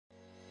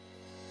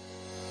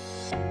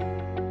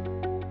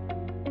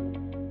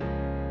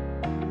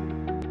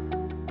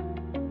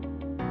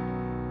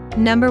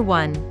Number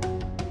 1.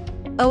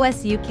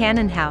 OSU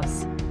Cannon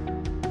House.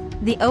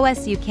 The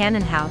OSU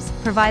Cannon House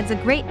provides a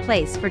great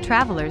place for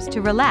travelers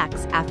to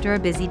relax after a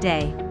busy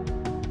day.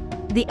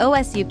 The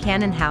OSU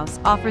Cannon House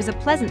offers a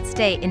pleasant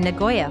stay in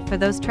Nagoya for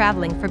those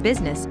traveling for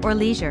business or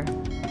leisure.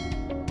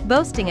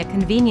 Boasting a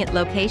convenient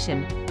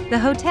location, the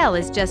hotel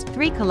is just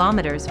 3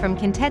 kilometers from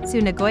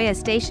Kintetsu Nagoya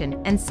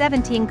Station and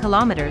 17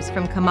 kilometers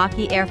from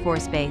Kamaki Air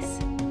Force Base.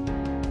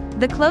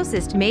 The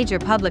closest major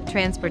public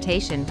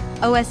transportation,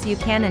 OSU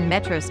Cannon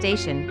Metro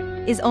Station,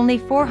 is only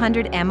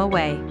 400 m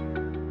away.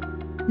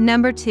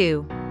 Number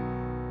 2.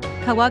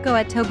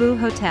 Kawagoe Tobu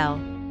Hotel.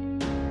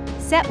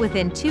 Set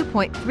within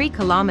 2.3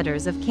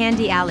 kilometers of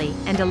Candy Alley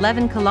and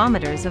 11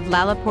 kilometers of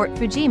Lalaport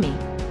Fujimi,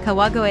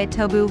 Kawagoe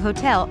Tobu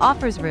Hotel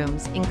offers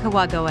rooms in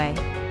Kawagoe.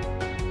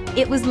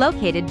 It was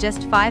located just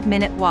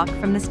 5-minute walk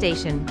from the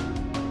station.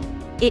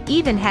 It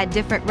even had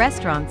different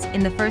restaurants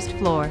in the first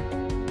floor.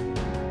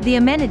 The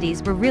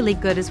amenities were really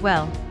good as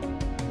well.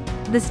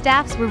 The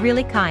staffs were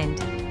really kind.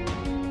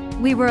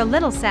 We were a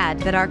little sad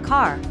that our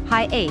car,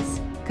 Hi Ace,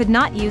 could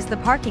not use the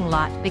parking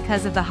lot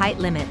because of the height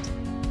limit.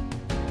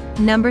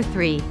 Number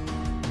 3.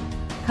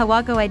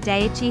 Kawagoe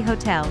Daiichi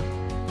Hotel.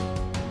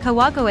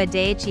 Kawagoe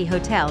Daiichi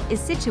Hotel is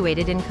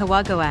situated in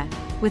Kawagoe,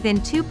 within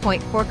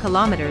 2.4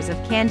 kilometers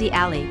of Candy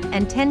Alley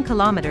and 10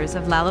 kilometers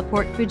of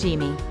Lalaport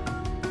Fujimi.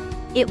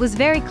 It was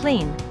very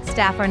clean,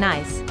 staff are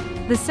nice.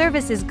 The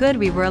service is good.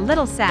 We were a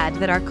little sad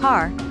that our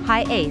car,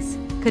 Hi Ace,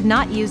 could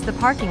not use the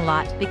parking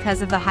lot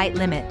because of the height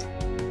limit.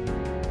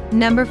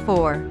 Number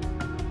 4.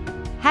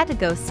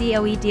 Hatago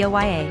Koe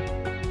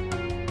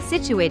Dioya.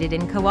 Situated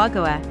in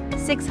Kawagoe,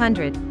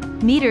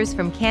 600 meters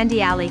from Candy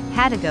Alley,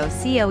 Hatago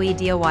Koe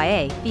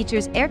Dioya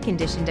features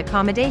air-conditioned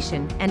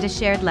accommodation and a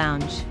shared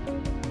lounge.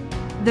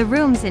 The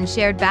rooms and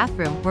shared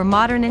bathroom were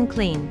modern and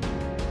clean.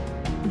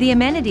 The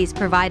amenities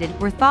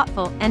provided were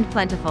thoughtful and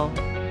plentiful.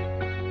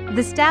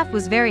 The staff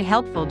was very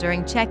helpful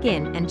during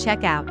check-in and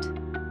check-out.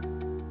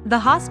 The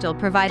hostel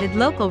provided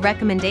local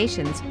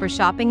recommendations for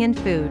shopping and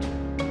food.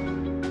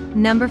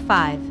 Number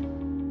 5.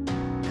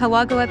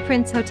 Kawagoe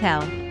Prince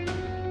Hotel.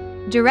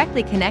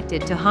 Directly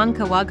connected to Han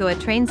Kawagoe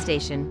train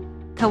station,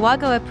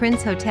 Kawagoe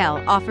Prince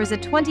Hotel offers a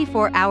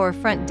 24-hour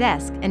front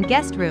desk and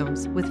guest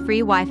rooms with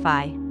free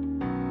Wi-Fi.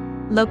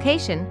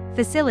 Location,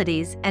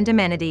 facilities, and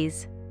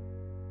amenities.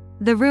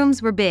 The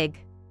rooms were big.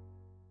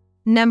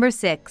 Number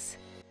 6.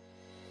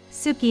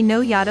 Suki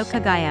no Yado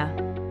Kagaya.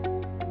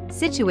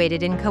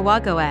 Situated in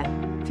Kawagoe,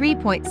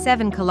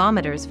 3.7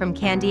 kilometers from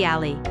Candy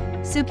Alley,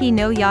 Suki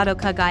no Yado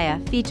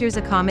Kagaya features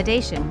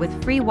accommodation with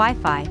free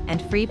Wi-Fi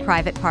and free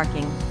private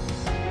parking.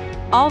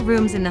 All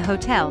rooms in the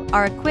hotel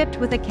are equipped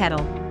with a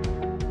kettle.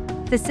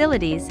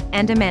 Facilities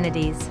and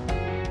amenities.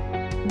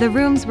 The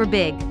rooms were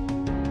big.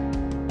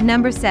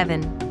 Number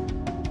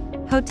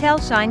 7. Hotel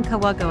Shine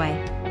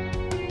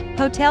Kawagoe.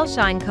 Hotel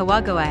Shine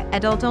Kawagoe,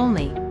 adult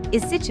only,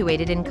 is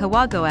situated in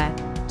Kawagoe,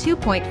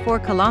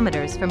 2.4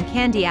 kilometers from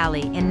Candy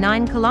Alley and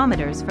 9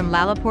 kilometers from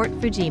Lalaport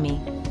Fujimi.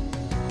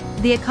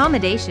 The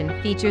accommodation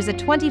features a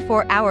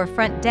 24-hour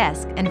front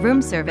desk and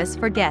room service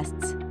for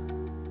guests.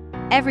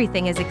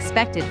 Everything is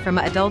expected from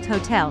an adult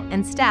hotel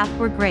and staff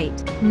were great.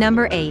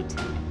 Number 8.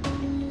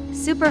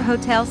 Super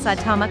Hotel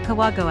Saitama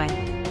Kawagoe.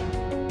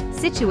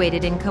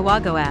 Situated in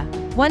Kawagoe,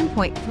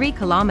 1.3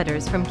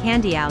 kilometers from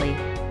Candy Alley,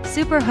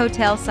 Super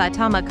Hotel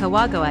Saitama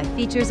Kawagoe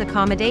features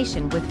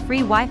accommodation with free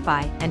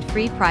Wi-Fi and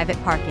free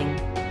private parking.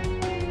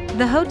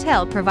 The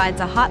hotel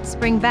provides a hot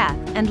spring bath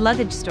and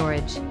luggage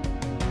storage.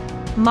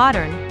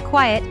 Modern,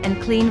 quiet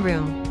and clean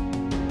room.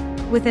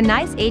 With a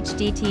nice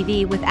HD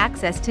TV with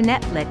access to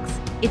Netflix,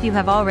 if you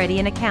have already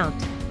an account.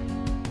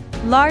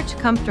 Large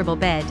comfortable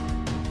bed.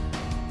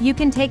 You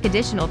can take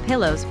additional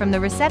pillows from the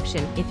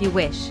reception if you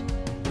wish.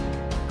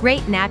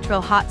 Great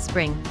natural hot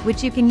spring,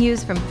 which you can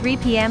use from 3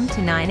 p.m.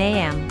 to 9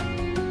 a.m.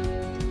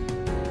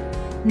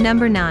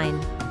 Number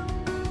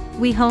 9.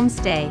 We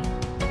Homestay.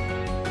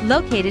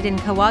 Located in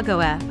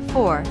Kawagoe,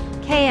 4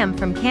 km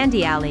from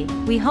Candy Alley,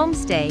 We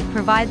Homestay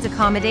provides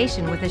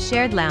accommodation with a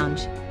shared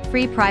lounge,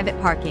 free private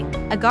parking,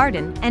 a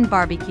garden, and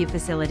barbecue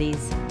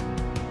facilities.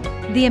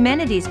 The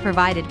amenities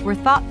provided were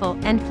thoughtful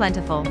and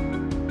plentiful.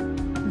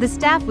 The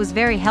staff was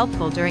very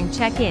helpful during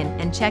check-in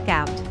and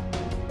check-out.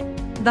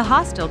 The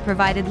hostel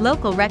provided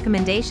local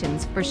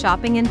recommendations for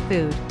shopping and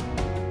food.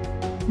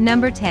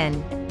 Number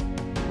 10.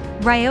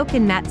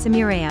 Ryokan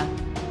Matsumireya.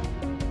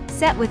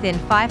 Set within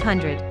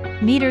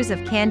 500 meters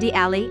of Candy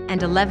Alley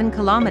and 11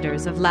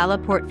 kilometers of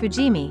Lalaport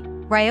Fujimi,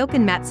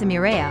 Ryokan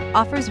Matsumireya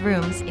offers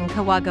rooms in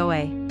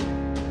Kawagoe.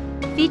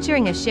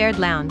 Featuring a shared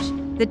lounge,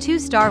 the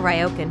 2-star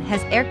Ryokan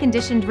has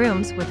air-conditioned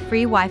rooms with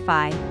free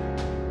Wi-Fi.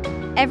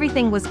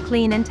 Everything was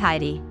clean and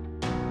tidy.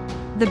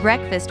 The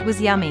breakfast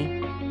was yummy.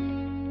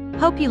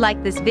 Hope you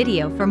liked this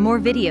video. For more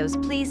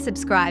videos, please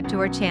subscribe to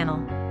our channel.